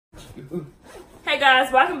Hey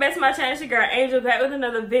guys, welcome back to my channel. It's your girl Angel back with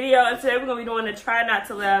another video, and today we're gonna be doing the try not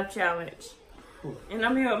to laugh challenge. And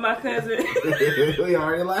I'm here with my cousin. We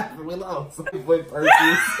already laughing. We lost. Wait,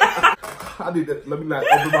 I need to let me not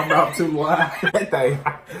open my mouth too wide. That thing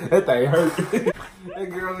hurt. That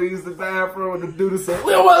girl leaves the bathroom and the dude said,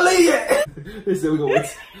 "We don't want to leave yet." They said we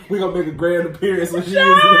gonna make a grand appearance when she is in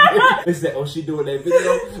the video. They said, "Oh, she doing that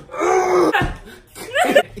video."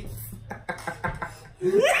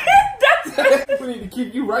 We need to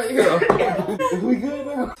keep you right here. We good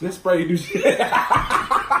now? Let's spray do shit.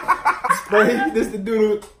 Spray this the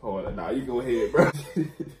dude. Oh, nah, you go ahead, bro.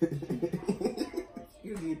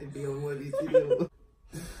 You need to be on one of these videos.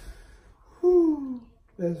 Whew,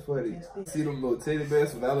 that's funny. See them little teddy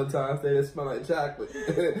bears from Valentine's Day that smell like chocolate.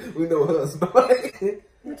 We know what her smell like.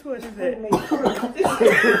 Which one is it?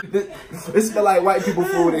 It smell like white people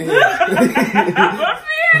food in here.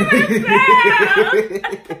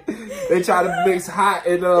 They try to mix hot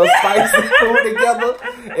and spicy food together,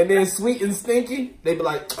 and then sweet and stinky. They be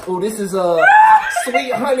like, "Oh, this is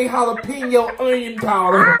sweet honey jalapeno onion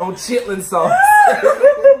powder on chitlin sauce."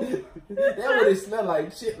 That's what it smell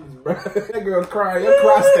like, chitlins, bro. That girl crying, your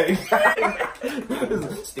prostate.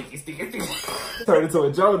 Sticky, sticky, sticky. Turn into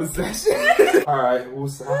a Jonas session. All right,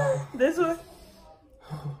 this one.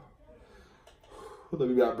 Look,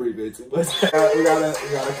 we gotta breathe in too much. We gotta.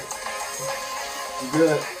 You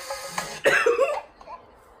good?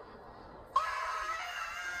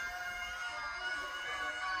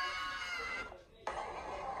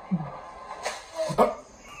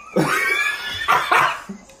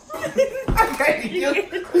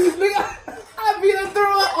 I beat her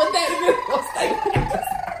through up with that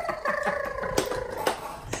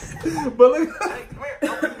video. But look. Hey, come here.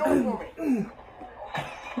 Open the door for me.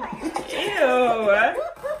 Ew.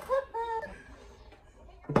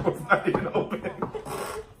 It's not even open.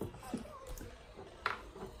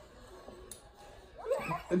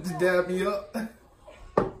 It just dab me up.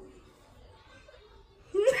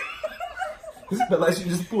 It smell like she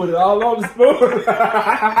just poured it all on the spoon.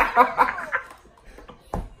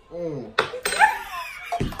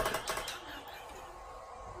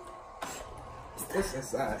 What's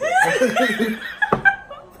inside?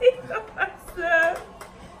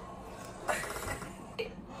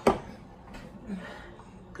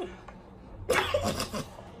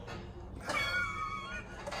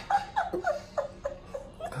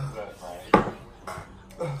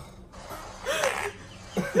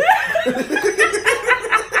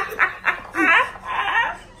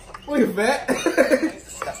 Look at that.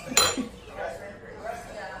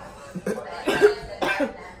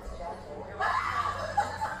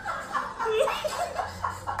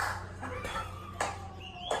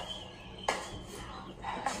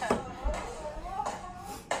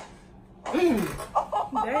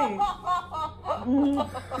 Dang.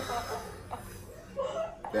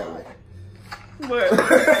 That way. What?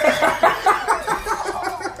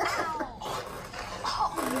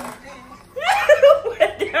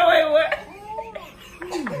 Wait.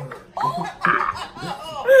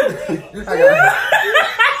 This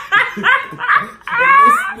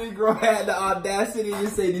Negro had the audacity to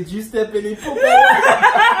say, "Did you step in and poop?"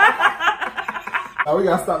 Oh, we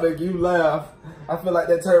gotta stop making you laugh. I feel like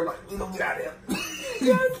that term, like, you don't get out of here.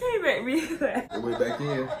 You can't make me laugh. It went back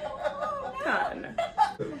in. God, no.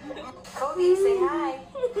 Cody, say hi.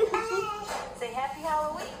 Say happy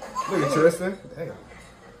Halloween. Look at Tristan. Damn.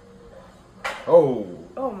 Oh.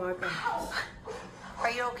 Oh my God.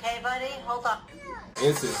 Are you okay, buddy? Hold on.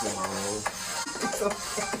 Incense in my room.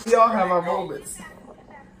 Y'all have our moments.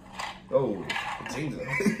 Oh, Jenga.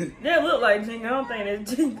 That look like Jenga. I don't think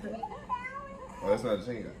that's Jenga. Oh, that's not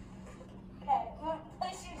Jenga.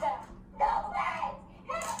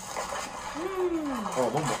 Oh,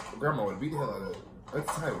 my grandma would beat the hell out of that. That's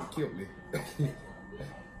the time it killed me.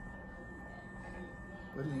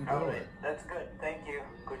 What are you doing? Right, that's good. Thank you.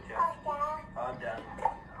 Good job. I'm done.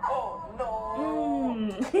 Oh, no.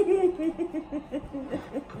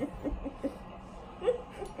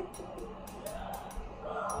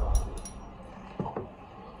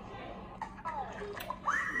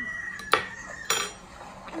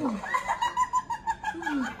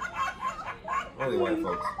 Only white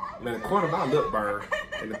folks. Man, the corner of my lip burn.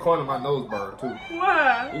 And the corner of my nose burn, too.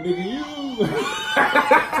 Why? And nigga, you.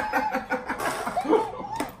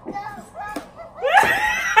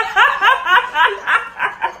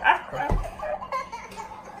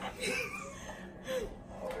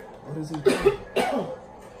 What is he doing?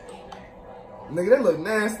 Nigga, that look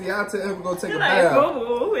nasty. I'll tell him to go take a bath.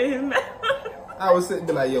 Boo-boo in his mouth. I was sitting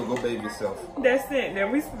there like, yo, go bathe yourself. That's it.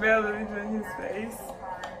 Now we smell it in his face.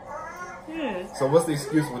 So what's the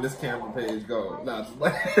excuse when this camera page goes? Nah, just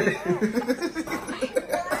like. I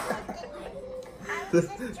was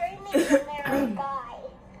just dreaming to marry a guy.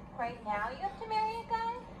 Right now you have to marry a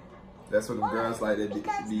guy? That's what the girls like to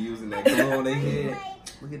be using that glue on their head.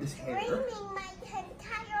 Look at this hair. Dreaming my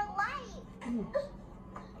entire life.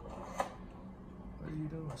 What are you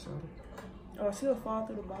doing, Shawty? Oh, she'll fall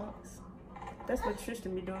through the box. That's what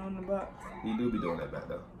Tristan be doing on the box. He do be doing that back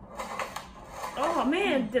though. Oh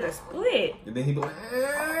man, did a split. And then he be like,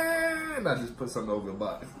 and I just put something over the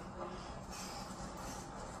box.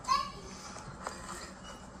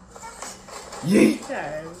 Yeet!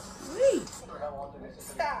 Sweet.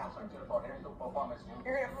 Stop.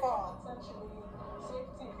 You're gonna fall.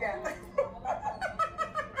 Yeah.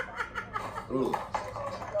 Ooh.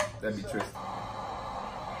 That'd be Tristan.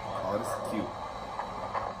 Oh, this is cute.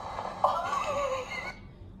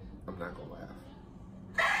 I'm not gonna laugh.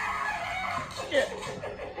 Yeah.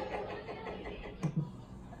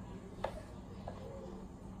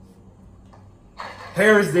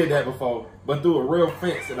 Harris did that before, but through a real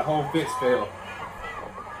fence and the whole fence fell.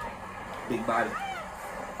 Big body.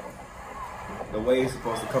 The wave's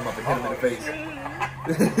supposed to come up and hit him in the face.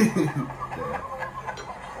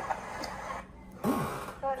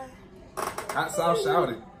 Hot sauce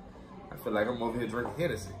shouted. I feel like I'm over here drinking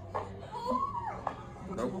Hennessy.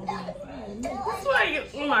 Nope. It's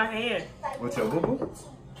like in my hand. What's your boo-boo?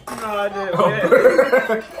 No, I didn't. Oh.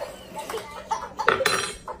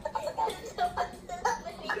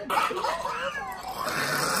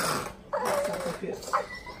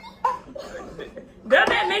 Doesn't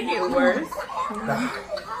that make it worse?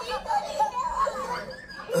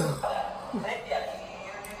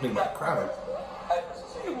 Big body crowd.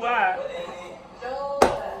 Why?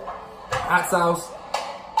 Hot sauce.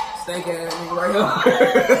 Steak ass nigga right here.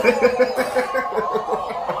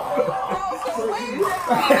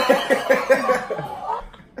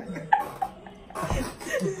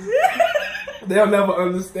 They'll never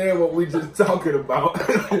understand what we just talking about.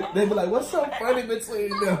 They be like, what's so funny between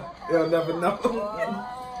them? They'll never know.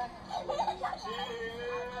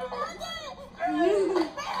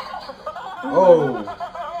 Oh.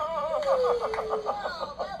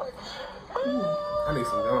 I need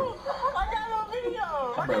some gum.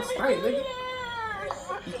 Bro, stank, nigga.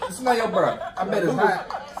 Smell your bro. I bet it's hot.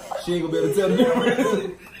 She ain't gonna be able to tell the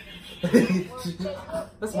difference.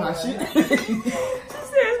 That's my shit. She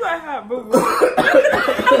said it's like hot boo boo.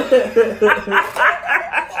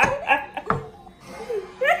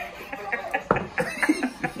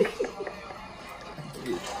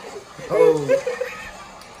 Oh.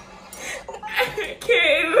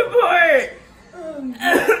 Can't report.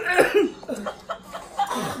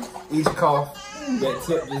 Each cough, that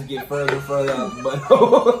tip just get further and further out the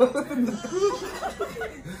butthole.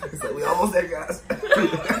 It's like, we almost there, guys.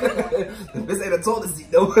 This ain't a toilet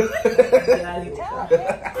seat, though.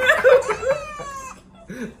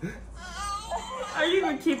 Are you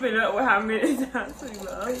even keeping up with how many times we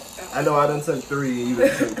love? I know I done took 3 and you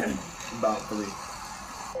done took about 3.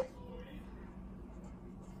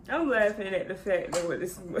 I'm laughing at the fact that what it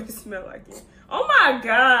smell like it. Oh my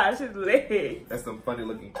gosh, his legs. That's some funny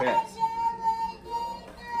looking cats.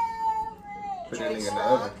 Put that nigga in the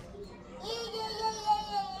oven.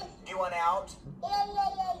 You want out?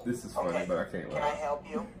 This is funny, but I can't Can I laugh. help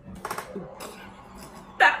you?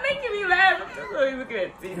 Stop making me laugh. I'm just really looking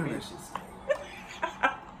at Damn, TV. that shit's...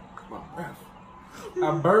 My breath.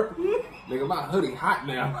 I burped. Nigga, my hoodie hot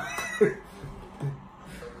now.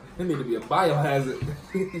 It need to be a biohazard.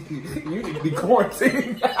 You need to be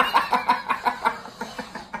quarantined.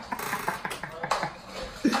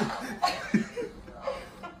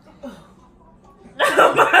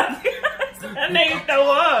 Oh my gosh. That nigga throw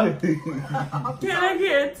up. Can I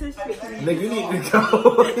get a tissue, please? Nigga, you need to go.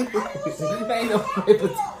 Ain't no paper.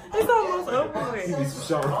 It's almost over You with. need some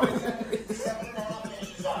sharp.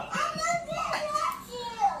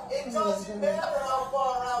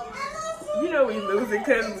 You know we losing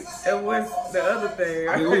because it was the other thing,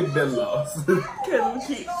 I mean, right? we've been lost. Because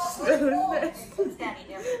we keep smelling that.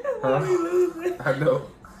 That's why we losing. I know.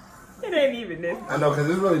 It ain't even this. I know, because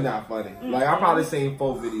it's really not funny. Like, I probably seen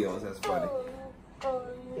 4 videos that's funny.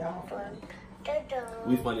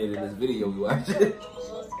 We funnier than this video we watched.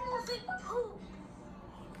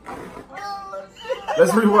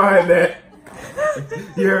 Let's rewind that.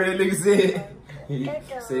 You heard that nigga say it? He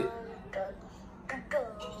said,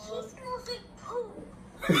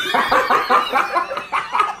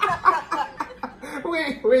 we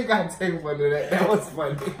ain't gotta take one of that. That was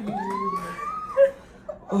funny.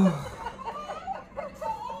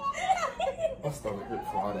 My stomach hurt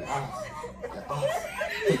for all that ice.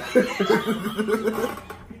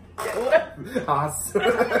 What?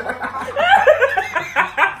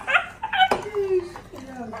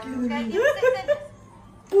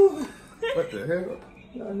 What the hell?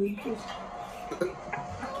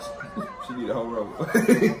 She need a whole rubber.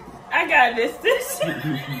 I got this.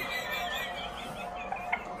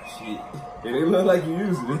 Shit. It didn't look like you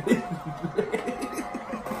using it.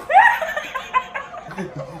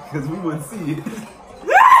 Because we wouldn't see it.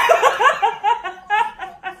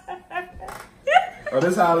 Oh,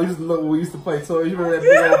 this how I used to look when we used to play toys. You remember that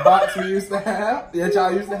big old box we used to have? That y'all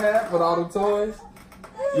used to have with all the toys?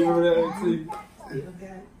 You remember that too?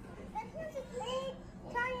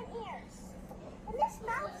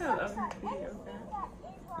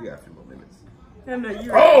 You got a few more minutes. I know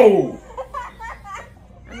you ready. Oh!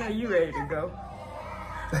 I know you ready to go.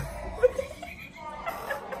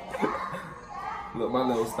 Look, my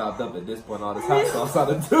nose stopped up at this point. All this hot sauce I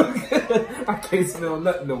done took. I can't smell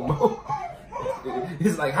nothing no more.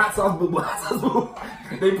 It's like hot sauce, boo boo, hot sauce, boo.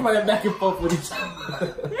 They playing back and forth with each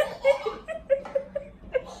other.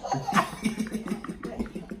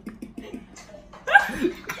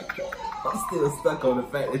 I'm still stuck on the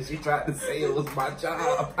fact that she tried to say it was my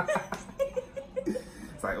job.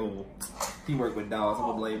 It's like, oh, he worked with dogs. I'm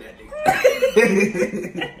gonna blame that nigga.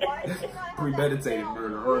 Premeditated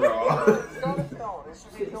murder.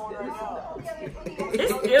 It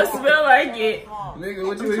still smell like it. Nigga,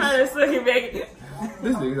 what you I'm trying to suck it back.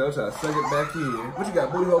 This nigga, I'm trying to suck it back in. What you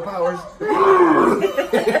got, booty hole powers?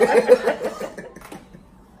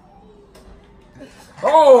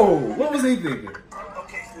 Oh, what was he thinking?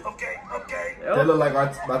 Okay. That look like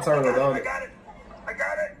my turtle, don't it? I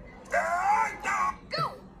got it. Go.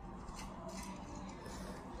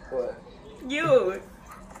 What? You.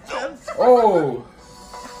 Oh.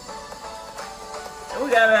 We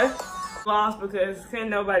gotta lost because couldn't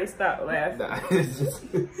nobody stop laughing. Nah, it's just...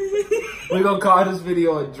 We're gonna call this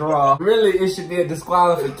video a draw. Really, it should be a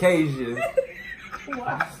disqualification.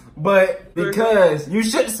 Why? But because you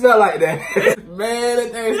shouldn't smell like that. Man,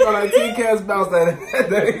 that thing smell like Teen Cats bounce that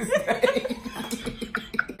thing.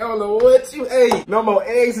 I don't know what you ate. No more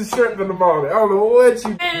eggs and shrimp in the morning. I don't know what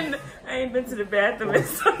you... And I ain't been to the bathroom in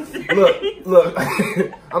some days. Look.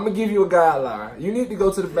 I'm gonna give you a guideline. You need to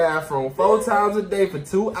go to the bathroom 4 times a day for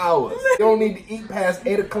 2 hours. You don't need to eat past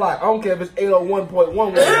 8 o'clock. I don't care if it's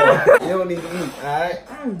 8:01.1. You don't need to eat, alright?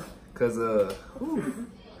 Cause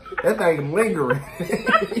that thing lingering. And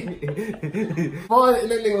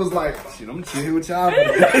that nigga was like, shit, I'm chilling with y'all.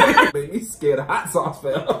 Made me scared of hot sauce,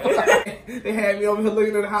 fam. They had me over here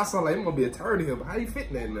looking at the hot sauce like, I'm gonna be a turd here, but how you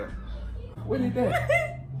fitting that now? What is that?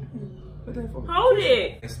 What that for? Hold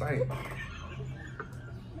it. It's like,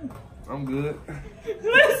 I'm good. What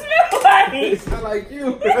it smell like? It smell like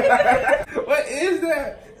you. What is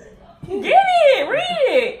that? Get it. Read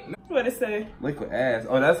it. What it say? Liquid ass.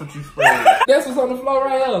 Oh, that's what you sprayed. That's what's on the floor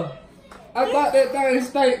right here. I thought that thing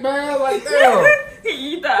stank, man. Like, damn.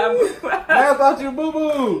 You thought I thought you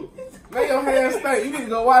boo-boo. Man, your hands stink. You need to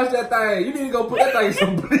go wash that thing. You need to go put that thing in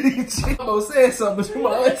some bleach. I almost said something, but you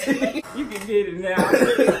want to. You can get it now.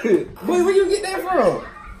 Where you get that from?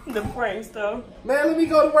 The prank stuff. Man, let me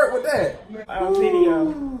go to work with that. On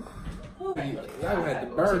video. Y'all had to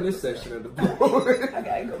burn this section of the floor. I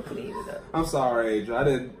gotta go clean it up. I'm sorry,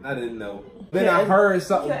 Adrian. I didn't know. Then I heard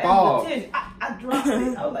something fall. I dropped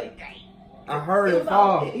it. I was like, dang. I heard it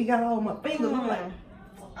fall. You got all my fingers. I'm like,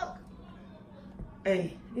 fuck.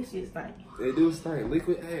 Hey, this shit stink. They do stink.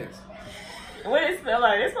 Liquid ass. What it smell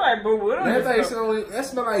like? It smell like boo boo. That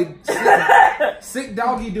smell like sick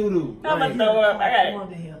doggy doo doo. I'm gonna throw up. I got it. Come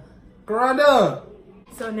on here. Granda.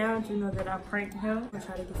 So now that you know that I pranked him, I'm gonna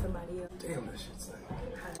try to get somebody else. Damn, that shit stink.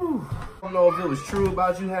 I don't know if it was true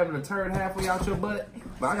about you having a turd halfway out your butt,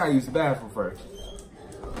 but I gotta use the bathroom first.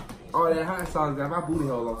 All that hot sauce got my booty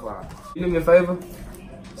hole on fire. You do me a favor?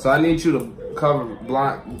 So I need you to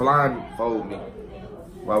blindfold me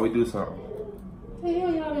while we do something. The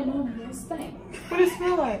hell y'all been doing this thing? What does it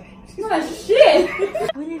smell like? It's like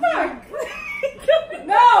shit. We need Fuck.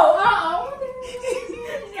 No,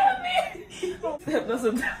 That's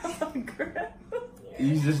a dog, girl.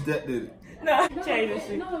 You just did it. No, change this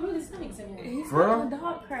shit. No, it really stinks in here. He's For got real? a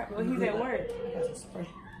dog crap. Well, he's at work.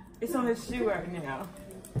 It's on his shoe right now.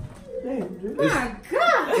 My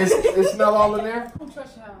God. It smell all in there? I don't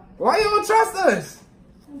trust y'all. Why you don't trust us?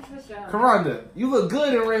 I don't trust y'all. Karanda, you look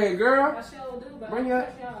good in red, girl. I sure do, but Bring I don't it.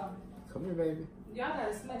 trust y'all. Come here, baby. Y'all got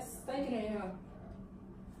a stinking in here.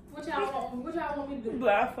 What y'all want me to do?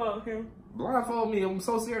 Blindfold him. Blindfold me, I'm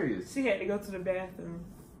so serious. She had to go to the bathroom.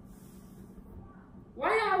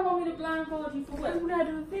 Why y'all want me to blindfold you for what? We're not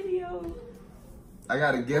doing a video. I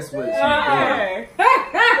gotta guess what she's Okay.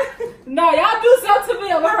 No, y'all do something to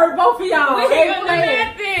me. I'm gonna hurt both of y'all. We ain't gonna do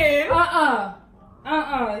nothing.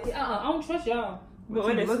 I don't trust y'all. But doing. what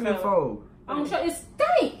What it you looking smell? for? I don't trust. It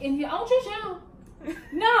stink in here. I don't trust y'all.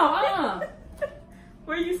 No,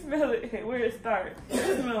 Where you smell it? Where it start?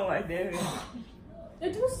 It smell like that.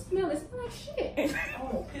 It do smell. It smells like shit.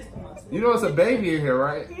 You know it's a baby in here,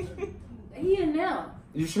 right? He in now.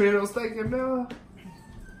 You sure you don't stink in there?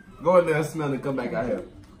 Go in there and smell it. Come back out here.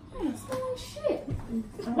 Man, it smell like shit.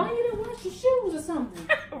 Why you didn't wash your shoes or something?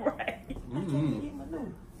 Right.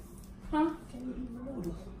 Huh?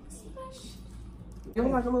 You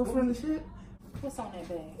don't like a little friendly shit? What's on that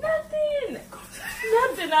bag? Nothing.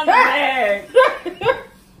 Nothing on the bag.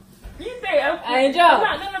 You think I'm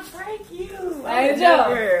not gonna prank you.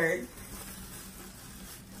 Angel.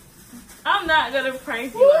 I'm not gonna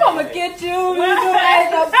prank you. Ooh, I'm gonna get you. You do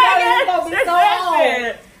Angel. It's gonna be so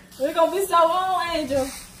on. We're gonna be so on, Angel.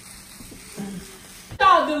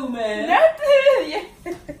 Y'all do, man. Nothing.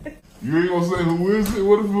 You ain't gonna say who is it?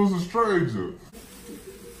 What if it was a stranger?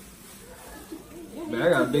 Man, I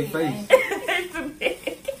got a big face. It's a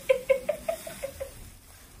big.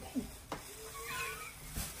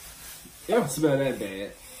 You don't smell that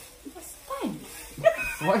bad. It's funny.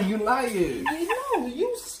 Why you lying? You know,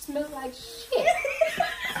 you smell like shit.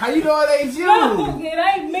 How you know it ain't you? No, it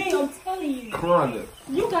ain't me. I'm telling you. Rhonda,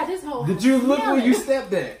 You got this whole. did you look smelling. where you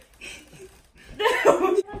stepped at?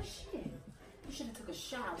 Like shit. You should have took a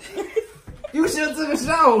shower. You should have took a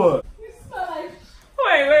shower. You smell like.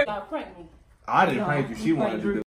 Wait. Y'all prank me. I didn't prank you. She wanted to do